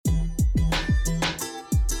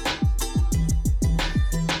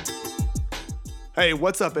Hey,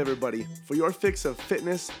 what's up, everybody? For your fix of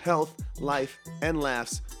fitness, health, life, and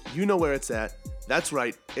laughs, you know where it's at. That's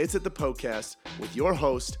right, it's at the podcast with your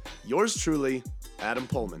host, yours truly, Adam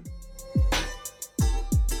Pullman.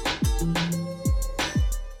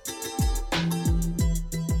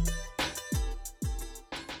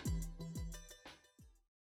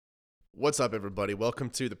 What's up, everybody? Welcome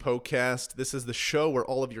to the podcast. This is the show where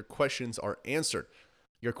all of your questions are answered.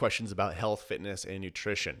 Your questions about health, fitness, and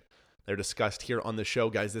nutrition. They're discussed here on the show,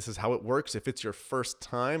 guys. This is how it works. If it's your first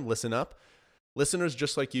time, listen up. Listeners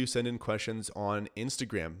just like you send in questions on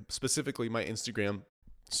Instagram, specifically my Instagram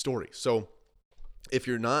story. So if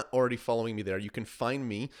you're not already following me there, you can find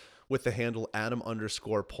me with the handle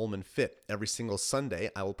Adam_PullmanFit. Every single Sunday,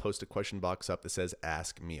 I will post a question box up that says,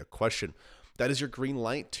 Ask Me a Question. That is your green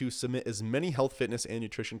light to submit as many health, fitness, and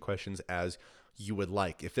nutrition questions as you would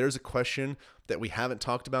like. If there's a question that we haven't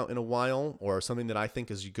talked about in a while or something that I think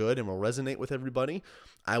is good and will resonate with everybody,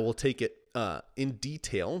 I will take it in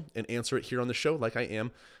detail and answer it here on the show like I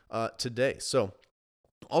am today. So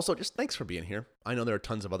also, just thanks for being here. I know there are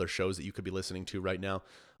tons of other shows that you could be listening to right now,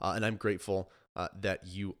 and I'm grateful that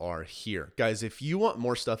you are here. Guys, if you want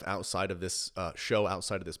more stuff outside of this show,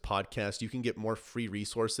 outside of this podcast, you can get more free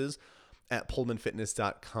resources at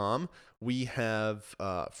PullmanFitness.com. We have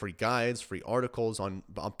free guides, free articles on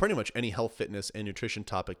pretty much any health, fitness, and nutrition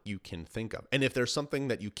topic you can think of. And if there's something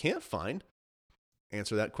that you can't find,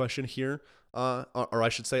 answer that question here, or I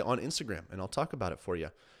should say on Instagram, and I'll talk about it for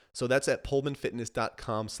you. So that's at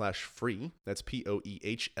PullmanFitness.com/free. That's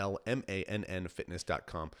POEHLMANN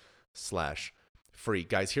fitness.com/free.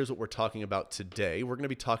 Guys, here's what we're talking about today. We're going to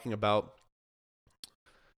be talking about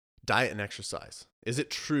diet and exercise. Is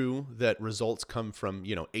it true that results come from,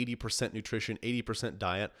 80% nutrition, 80%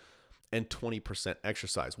 diet, and 20%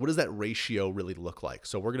 exercise? What does that ratio really look like?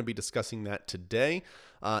 So we're going to be discussing that today.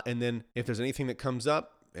 And then if there's anything that comes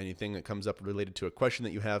up related to a question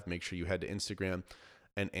that you have, make sure you head to Instagram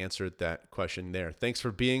and answer that question there. Thanks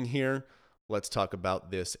for being here. Let's talk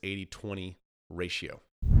about this 80-20 ratio.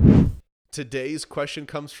 Today's question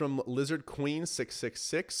comes from Lizard Queen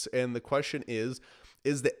 666, and the question is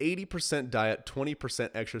the 80% diet, 20%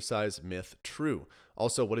 exercise myth true?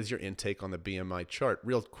 Also, what is your intake on the BMI chart?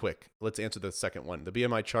 Real quick, let's answer the second one. The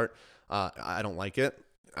BMI chart, I don't like it.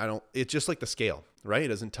 It's just like the scale, right? It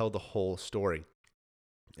doesn't tell the whole story.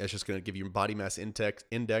 It's just going to give you body mass index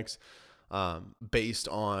based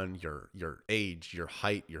on your age, your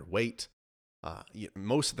height, your weight.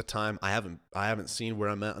 Most of the time, I haven't seen where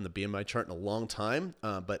I'm at on the BMI chart in a long time,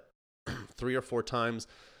 but 3 or 4 times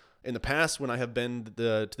in the past when I have been to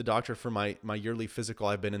the doctor for my yearly physical,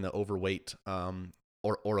 I've been in the overweight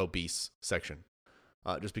or obese section.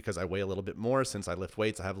 Just because I weigh a little bit more. Since I lift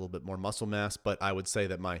weights, I have a little bit more muscle mass, but I would say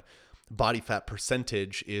that my body fat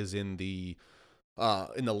percentage is in the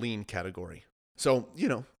lean category. So,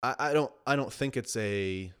 I don't think it's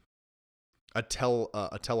a tell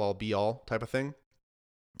all be all type of thing.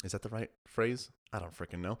 Is that the right phrase? I don't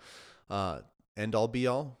freaking know. End all be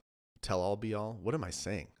all, tell all be all. What am I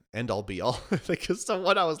saying? End all be all. Because the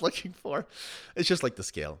what I was looking for, it's just like the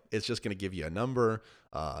scale. It's just going to give you a number,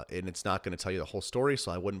 and it's not going to tell you the whole story.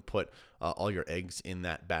 So I wouldn't put all your eggs in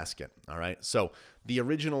that basket. All right. So the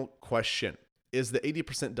original question is the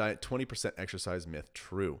 80% diet, 20% exercise myth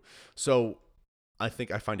true? So I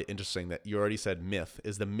think I find it interesting that you already said myth.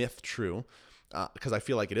 Is the myth true? Because I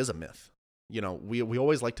feel like it is a myth. We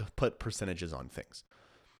always like to put percentages on things.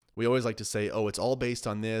 We always like to say, oh, it's all based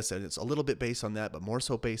on this, and it's a little bit based on that, but more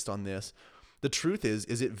so based on this. The truth is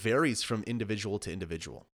it varies from individual to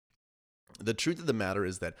individual. The truth of the matter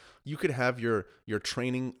is that you could have your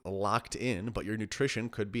training locked in, but your nutrition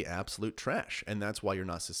could be absolute trash, and that's why you're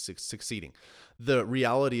not succeeding. The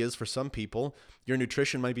reality is, for some people, your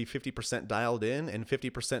nutrition might be 50% dialed in and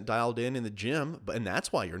 50% dialed in the gym, and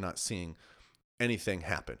that's why you're not seeing anything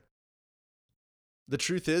happen. The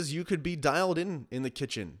truth is, you could be dialed in the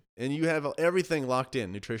kitchen and you have everything locked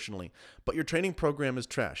in nutritionally, but your training program is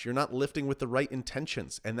trash. You're not lifting with the right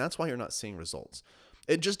intentions, and that's why you're not seeing results.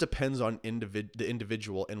 It just depends on the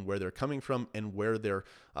individual and where they're coming from and where they're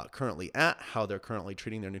currently at, how they're currently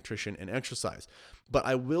treating their nutrition and exercise. But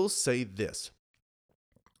I will say this.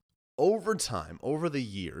 Over time, over the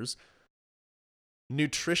years,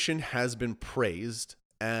 nutrition has been praised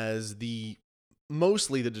as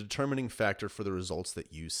mostly the determining factor for the results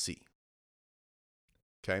that you see.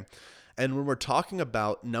 Okay? And when we're talking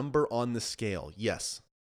about number on the scale, yes,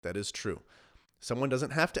 that is true. Someone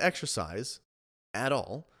doesn't have to exercise at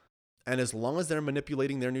all, and as long as they're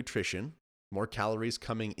manipulating their nutrition, more calories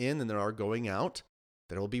coming in than there are going out,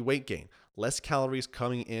 there will be weight gain. Less calories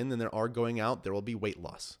coming in than there are going out, there will be weight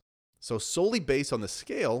loss. So solely based on the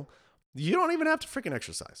scale, you don't even have to freaking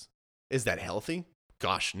exercise. Is that healthy?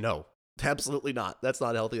 Gosh, no. Absolutely not. That's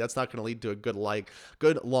not healthy. That's not going to lead to a good,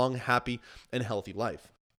 long, happy, and healthy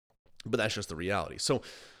life. But that's just the reality. So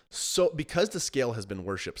because the scale has been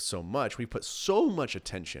worshipped so much, we put so much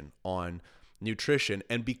attention on nutrition.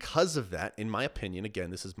 And because of that, in my opinion,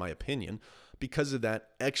 again, this is my opinion, because of that,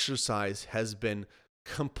 exercise has been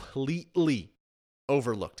completely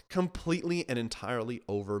overlooked, completely and entirely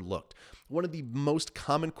overlooked. One of the most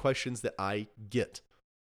common questions that I get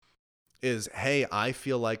is, hey, I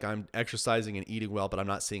feel like I'm exercising and eating well, but I'm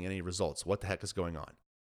not seeing any results. What the heck is going on?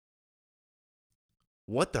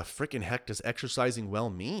 What the freaking heck does exercising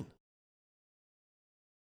well mean?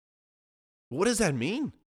 What does that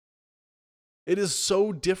mean? It is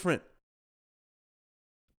so different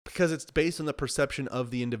because it's based on the perception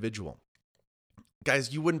of the individual.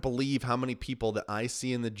 Guys, you wouldn't believe how many people that I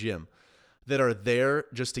see in the gym that are there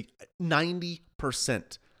just to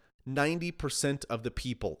 90% of the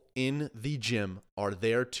people in the gym are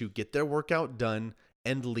there to get their workout done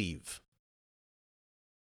and leave.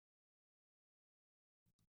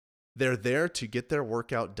 They're there to get their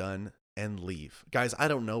workout done and leave. Guys, I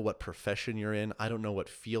don't know what profession you're in. I don't know what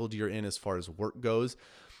field you're in as far as work goes.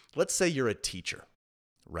 Let's say you're a teacher,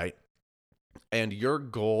 right? And your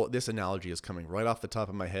goal, this analogy is coming right off the top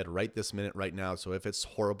of my head right this minute, right now. So if it's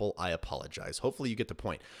horrible, I apologize. Hopefully you get the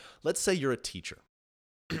point. Let's say you're a teacher,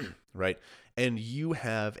 right? And you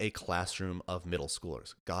have a classroom of middle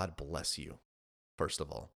schoolers. God bless you. First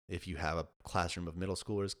of all, if you have a classroom of middle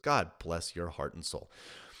schoolers, God bless your heart and soul.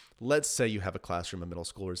 Let's say you have a classroom of middle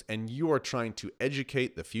schoolers and you are trying to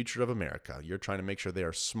educate the future of America. You're trying to make sure they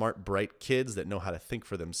are smart, bright kids that know how to think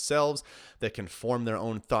for themselves, that can form their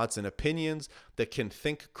own thoughts and opinions, that can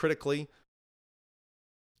think critically.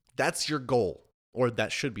 That's your goal, or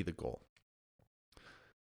that should be the goal.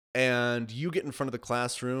 And you get in front of the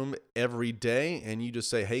classroom every day and you just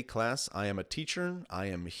say, hey, class, I am a teacher. I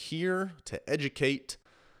am here to educate.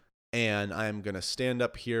 And I'm going to stand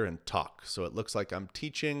up here and talk. So it looks like I'm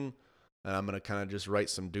teaching, and I'm going to kind of just write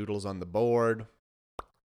some doodles on the board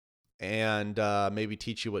and maybe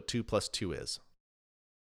teach you what 2 + 2 is.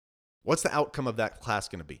 What's the outcome of that class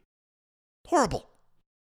going to be? Horrible.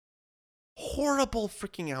 Horrible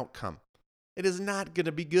freaking outcome. It is not going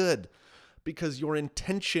to be good because your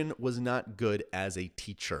intention was not good as a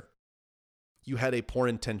teacher. You had a poor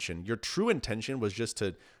intention. Your true intention was just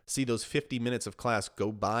to see those 50 minutes of class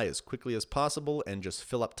go by as quickly as possible and just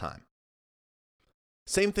fill up time.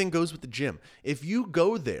 Same thing goes with the gym. If you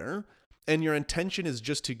go there and your intention is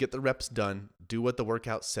just to get the reps done, do what the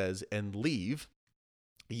workout says, and leave,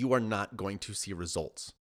 you are not going to see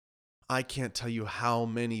results. I can't tell you how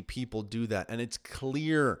many people do that, and it's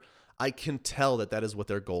clear. I can tell that that is what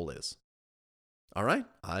their goal is. All right,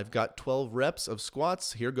 I've got 12 reps of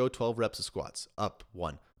squats. Here go 12 reps of squats. Up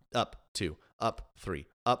 1, up 2, up 3,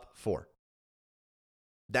 up 4.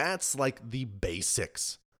 That's like the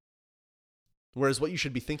basics. Whereas what you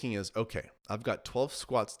should be thinking is, okay, I've got 12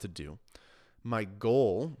 squats to do. My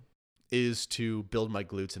goal is to build my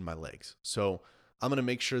glutes and my legs. So I'm going to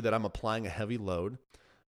make sure that I'm applying a heavy load.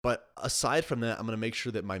 But aside from that, I'm going to make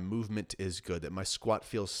sure that my movement is good, that my squat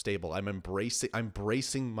feels stable. I'm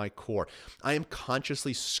bracing my core. I am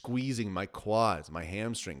consciously squeezing my quads, my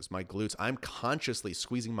hamstrings, my glutes. I'm consciously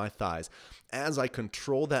squeezing my thighs as I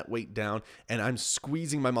control that weight down, and I'm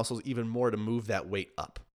squeezing my muscles even more to move that weight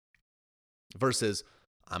up. Versus,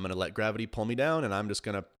 I'm going to let gravity pull me down, and I'm just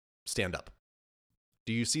going to stand up.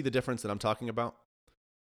 Do you see the difference that I'm talking about?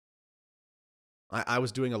 I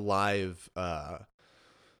was doing a live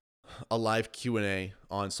Q&A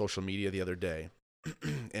on social media the other day,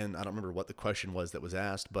 and I don't remember what the question was that was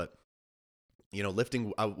asked, but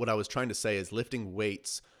lifting. What I was trying to say is lifting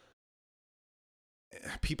weights.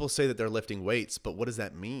 People say that they're lifting weights, but what does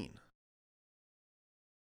that mean?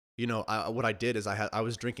 What I did is I had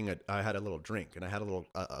a little drink, and I had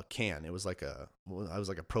a can. It was like a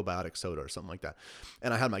probiotic soda or something like that,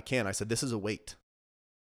 and I had my can. I said, "This is a weight.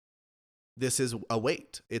 This is a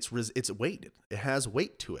weight. It's weighted. It has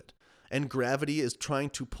weight to it. And gravity is trying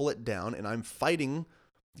to pull it down, and I'm fighting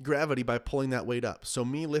gravity by pulling that weight up. So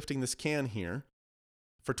me lifting this can here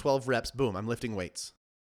for 12 reps, boom, I'm lifting weights.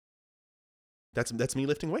 That's me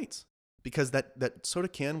lifting weights because that soda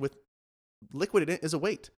can with liquid in it is a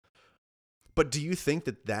weight. But do you think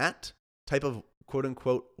that type of quote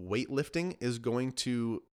unquote weightlifting is going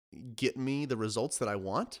to get me the results that I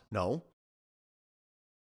want? No.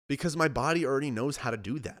 Because my body already knows how to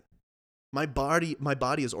do that. My body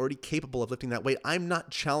is already capable of lifting that weight. I'm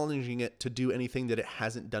not challenging it to do anything that it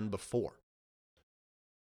hasn't done before.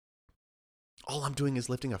 All I'm doing is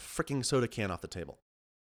lifting a freaking soda can off the table.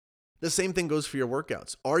 The same thing goes for your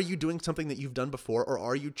workouts. Are you doing something that you've done before, or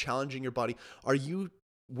are you challenging your body? Are you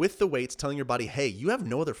with the weights telling your body, hey, you have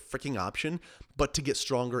no other freaking option but to get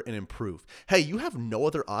stronger and improve? Hey, you have no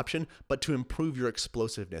other option but to improve your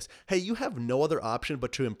explosiveness. Hey, you have no other option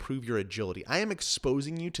but to improve your agility. I am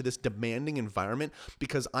exposing you to this demanding environment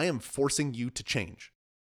because I am forcing you to change.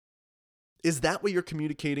 Is that what you're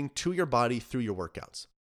communicating to your body through your workouts?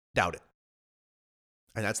 Doubt it.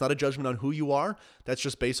 And that's not a judgment on who you are. That's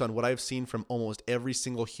just based on what I've seen from almost every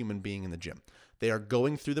single human being in the gym. They are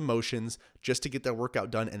going through the motions just to get their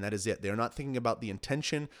workout done, and that is it. They're not thinking about the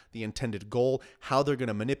intention, the intended goal, how they're going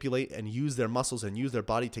to manipulate and use their muscles and use their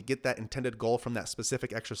body to get that intended goal from that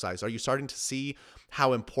specific exercise. Are you starting to see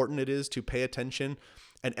how important it is to pay attention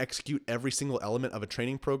and execute every single element of a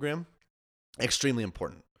training program? Extremely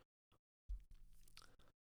important.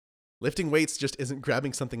 Lifting weights just isn't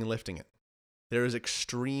grabbing something and lifting it. There is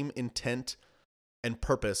extreme intent and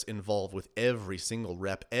purpose involved with every single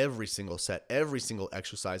rep, every single set, every single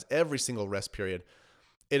exercise, every single rest period.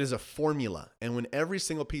 It is a formula. And when every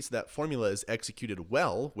single piece of that formula is executed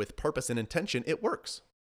well with purpose and intention, it works.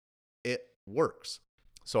 It works.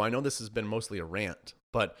 So I know this has been mostly a rant,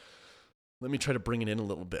 but let me try to bring it in a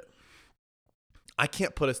little bit. You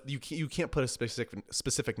can't put a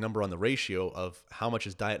specific number on the ratio of how much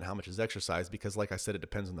is diet and how much is exercise because, like I said, it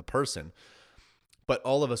depends on the person. But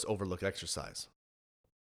all of us overlook exercise.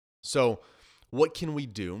 So what can we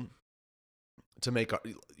do to make let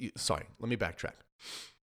me backtrack.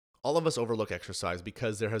 All of us overlook exercise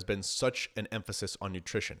because there has been such an emphasis on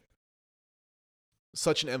nutrition.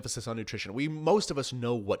 Most of us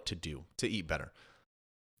know what to do to eat better.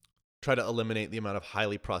 Try to eliminate the amount of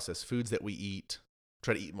highly processed foods that we eat.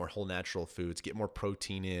 Try to eat more whole natural foods, get more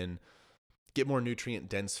protein in, get more nutrient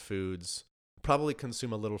dense foods, probably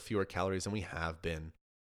consume a little fewer calories than we have been.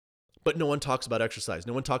 But no one talks about exercise.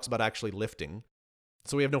 No one talks about actually lifting.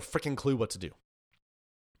 So we have no freaking clue what to do.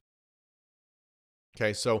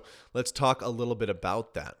 Okay, so let's talk a little bit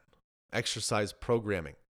about that. Exercise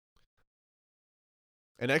programming.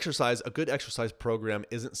 A good exercise program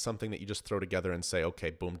isn't something that you just throw together and say, okay,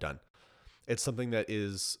 boom, done. It's something that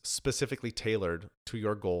is specifically tailored to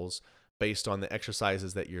your goals based on the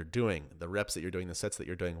exercises that you're doing, the reps that you're doing, the sets that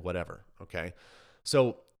you're doing, whatever, okay?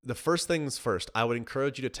 So the first things first, I would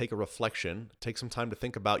encourage you to take a reflection, take some time to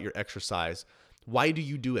think about your exercise. Why do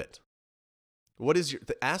you do it?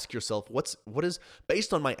 Ask yourself, what is,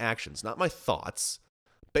 based on my actions, not my thoughts,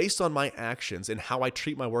 based on my actions and how I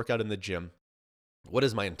treat my workout in the gym, what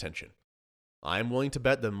is my intention? I'm willing to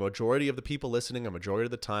bet the majority of the people listening, a majority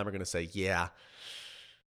of the time, are going to say, yeah,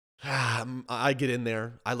 I get in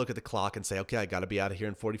there, I look at the clock and say, okay, I got to be out of here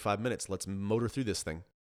in 45 minutes. Let's motor through this thing.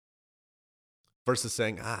 Versus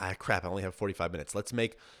saying, crap, I only have 45 minutes. Let's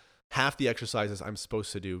make half the exercises I'm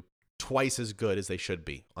supposed to do twice as good as they should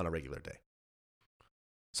be on a regular day.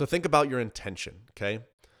 So think about your intention, okay?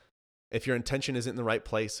 If your intention isn't in the right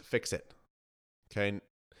place, fix it, okay?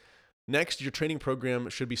 Next, your training program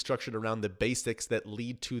should be structured around the basics that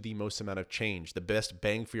lead to the most amount of change, the best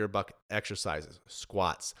bang for your buck exercises,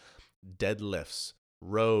 squats, deadlifts,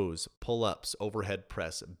 rows, pull-ups, overhead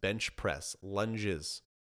press, bench press, lunges,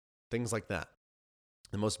 things like that.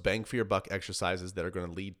 The most bang for your buck exercises that are going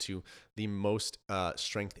to lead to the most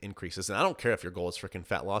strength increases. And I don't care if your goal is freaking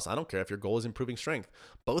fat loss. I don't care if your goal is improving strength.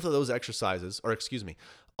 All of those exercises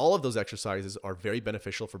are very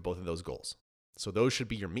beneficial for both of those goals. So those should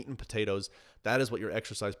be your meat and potatoes. That is what your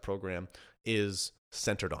exercise program is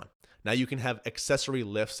centered on. Now you can have accessory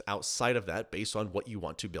lifts outside of that based on what you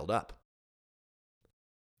want to build up.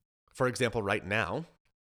 For example, right now,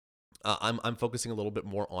 I'm focusing a little bit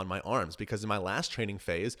more on my arms because in my last training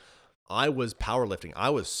phase, I was powerlifting. I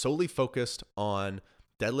was solely focused on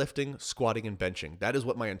deadlifting, squatting, and benching. That is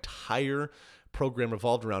what my entire program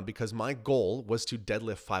revolved around because my goal was to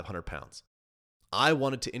deadlift 500 pounds. I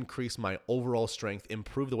wanted to increase my overall strength,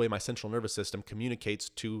 improve the way my central nervous system communicates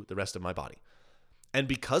to the rest of my body. And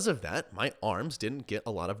because of that, my arms didn't get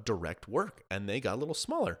a lot of direct work and they got a little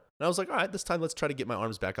smaller. And I was like, all right, this time let's try to get my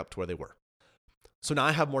arms back up to where they were. So now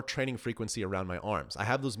I have more training frequency around my arms. I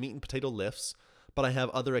have those meat and potato lifts, but I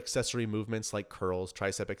have other accessory movements like curls,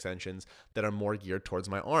 tricep extensions that are more geared towards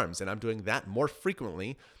my arms. And I'm doing that more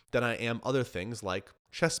frequently than I am other things like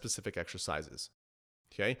chest-specific exercises,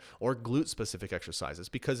 okay, or glute-specific exercises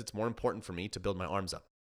because it's more important for me to build my arms up.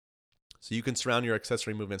 So you can surround your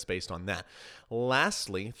accessory movements based on that.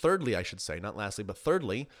 Thirdly,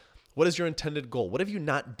 what is your intended goal? What have you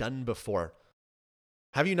not done before?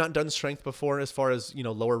 Have you not done strength before as far as,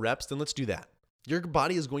 lower reps? Then let's do that. Your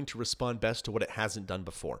body is going to respond best to what it hasn't done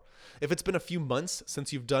before. If it's been a few months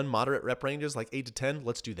since you've done moderate rep ranges like 8 to 10,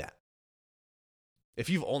 let's do that. If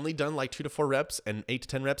you've only done like 2 to 4 reps and 8 to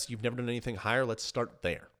 10 reps, you've never done anything higher, let's start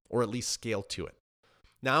there, or at least scale to it.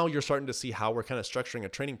 Now you're starting to see how we're kind of structuring a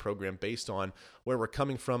training program based on where we're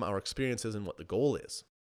coming from, our experiences, and what the goal is.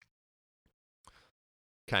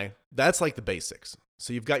 Okay, that's like the basics.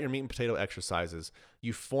 So you've got your meat and potato exercises.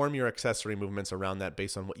 You form your accessory movements around that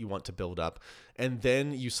based on what you want to build up. And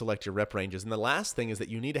then you select your rep ranges. And the last thing is that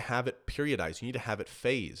you need to have it periodized. You need to have it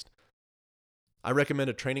phased. I recommend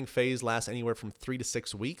a training phase lasts anywhere from 3 to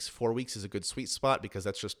 6 weeks. 4 weeks is a good sweet spot because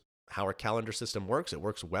that's just how our calendar system works. It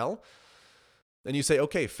works well. Then you say,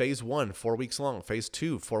 okay, phase 1, 4 weeks long. Phase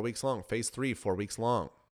 2, 4 weeks long. Phase 3, 4 weeks long.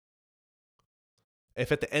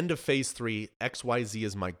 If at the end of phase 3, XYZ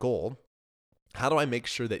is my goal, how do I make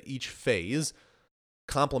sure that each phase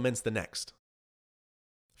complements the next?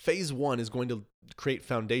 Phase 1 is going to create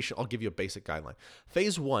foundation. I'll give you a basic guideline.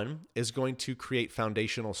 Phase 1 is going to create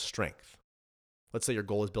foundational strength. Let's say your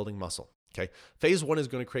goal is building muscle. Okay. Phase 1 is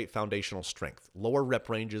going to create foundational strength. Lower rep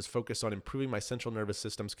ranges, focus on improving my central nervous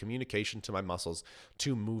system's communication to my muscles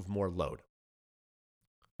to move more load.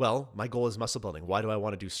 Well, my goal is muscle building. Why do I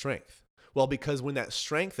want to do strength? Well, because when that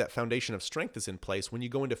strength, that foundation of strength is in place, when you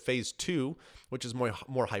go into phase 2, which is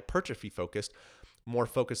more hypertrophy focused, more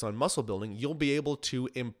focused on muscle building, you'll be able to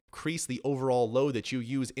increase the overall load that you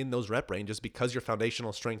use in those rep ranges because your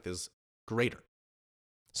foundational strength is greater.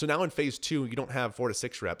 So now in phase 2, you don't have 4 to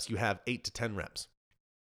 6 reps, you have 8 to 10 reps.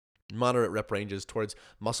 Moderate rep ranges towards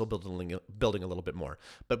muscle building a little bit more.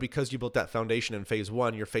 But because you built that foundation in phase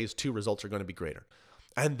 1, your phase 2 results are going to be greater.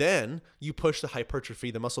 And then you push the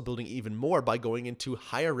hypertrophy, the muscle building even more by going into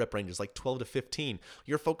higher rep ranges like 12 to 15.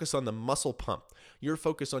 You're focused on the muscle pump. You're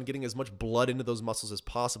focused on getting as much blood into those muscles as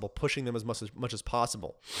possible, pushing them as much as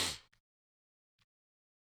possible.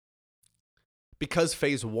 Because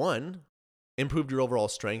phase 1 improved your overall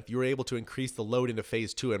strength, you were able to increase the load into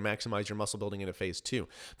phase 2 and maximize your muscle building into phase 2.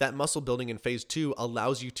 That muscle building in phase 2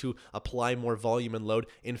 allows you to apply more volume and load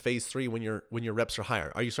in phase 3 when your reps are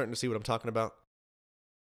higher. Are you starting to see what I'm talking about?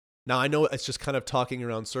 Now, I know it's just kind of talking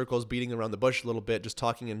around circles, beating around the bush a little bit, just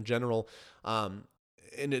talking in general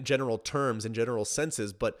terms, in general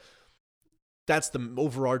senses, but that's the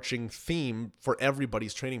overarching theme for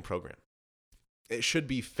everybody's training program. It should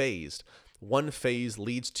be phased. One phase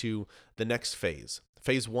leads to the next phase.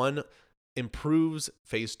 Phase 1 improves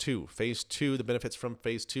phase 2. Phase 2, the benefits from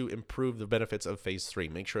phase 2 improve the benefits of phase 3.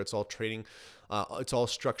 Make sure it's all training, it's all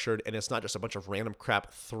structured, and it's not just a bunch of random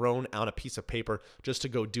crap thrown on a piece of paper just to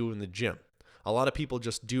go do in the gym. A lot of people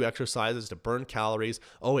just do exercises to burn calories.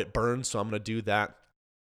 Oh, it burns, so I'm going to do that.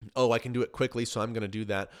 Oh, I can do it quickly, so I'm going to do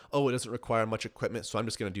that. Oh, it doesn't require much equipment, so I'm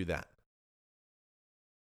just going to do that.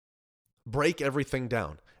 Break everything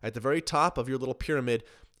down. At the very top of your little pyramid,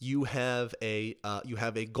 you have a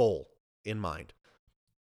goal in mind.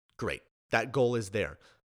 Great. That goal is there.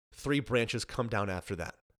 3 branches come down after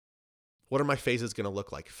that. What are my phases going to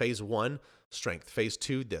look like? Phase 1, strength. Phase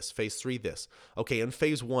 2, this. Phase 3, this. Okay, in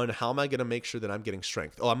phase 1, how am I going to make sure that I'm getting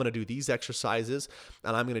strength? Oh, I'm going to do these exercises,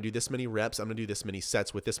 and I'm going to do this many reps. I'm going to do this many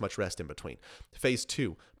sets with this much rest in between. Phase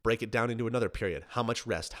 2, break it down into another period. How much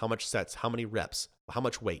rest? How much sets? How many reps? How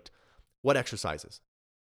much weight? What exercises?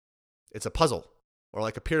 It's a puzzle or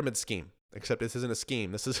like a pyramid scheme, except this isn't a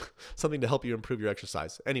scheme. This is something to help you improve your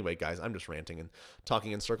exercise. Anyway, guys, I'm just ranting and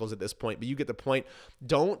talking in circles at this point, but you get the point.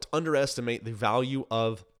 Don't underestimate the value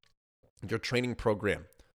of your training program.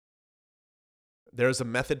 There's a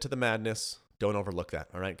method to the madness. Don't overlook that.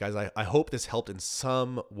 All right, guys, I hope this helped in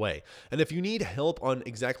some way. And if you need help on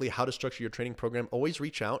exactly how to structure your training program, always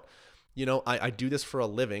reach out. You know, I do this for a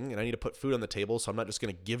living and I need to put food on the table, so I'm not just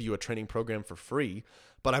going to give you a training program for free,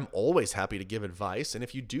 but I'm always happy to give advice. And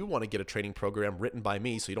if you do want to get a training program written by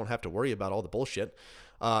me so you don't have to worry about all the bullshit,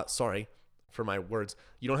 sorry for my words,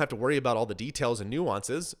 you don't have to worry about all the details and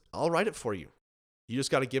nuances, I'll write it for you. You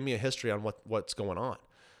just got to give me a history on what's going on.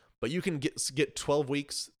 But you can get 12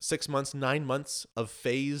 weeks, 6 months, 9 months of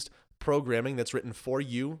phased programming that's written for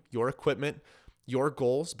you, your equipment, your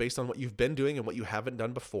goals based on what you've been doing and what you haven't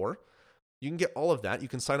done before. You can get all of that. You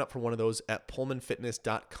can sign up for one of those at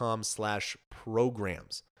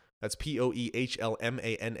PullmanFitness.com/programs. That's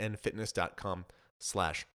POEHLMANN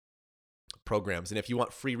fitness.com/programs. And if you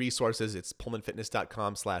want free resources, it's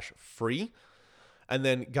PullmanFitness.com/free. And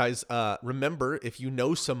then, guys, remember, if you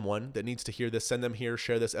know someone that needs to hear this, send them here,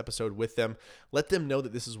 share this episode with them. Let them know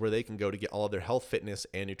that this is where they can go to get all of their health, fitness,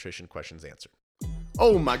 and nutrition questions answered.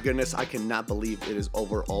 Oh my goodness, I cannot believe it is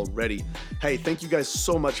over already. Hey, thank you guys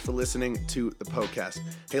so much for listening to the podcast.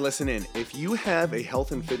 Hey, listen in. If you have a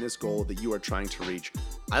health and fitness goal that you are trying to reach,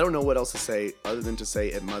 I don't know what else to say other than to say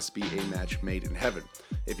it must be a match made in heaven.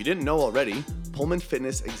 If you didn't know already, Pullman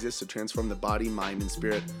Fitness exists to transform the body, mind, and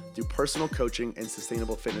spirit through personal coaching and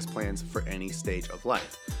sustainable fitness plans for any stage of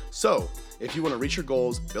life. So, if you want to reach your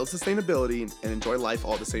goals, build sustainability, and enjoy life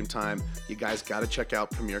all at the same time, you guys got to check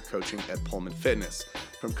out Premier Coaching at Pullman Fitness.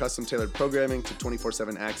 From custom tailored programming to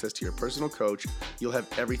 24/7 access to your personal coach, you'll have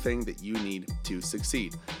everything that you need to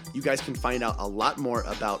succeed. You guys can find out a lot more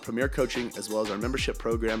about Premier Coaching as well as our membership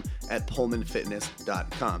program at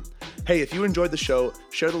pullmanfitness.com. Hey, if you enjoyed the show,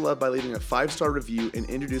 share the love by leaving a 5-star review and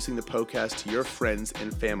introducing the podcast to your friends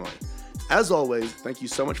and family. As always, thank you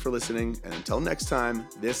so much for listening, and until next time,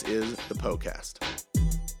 this is the podcast.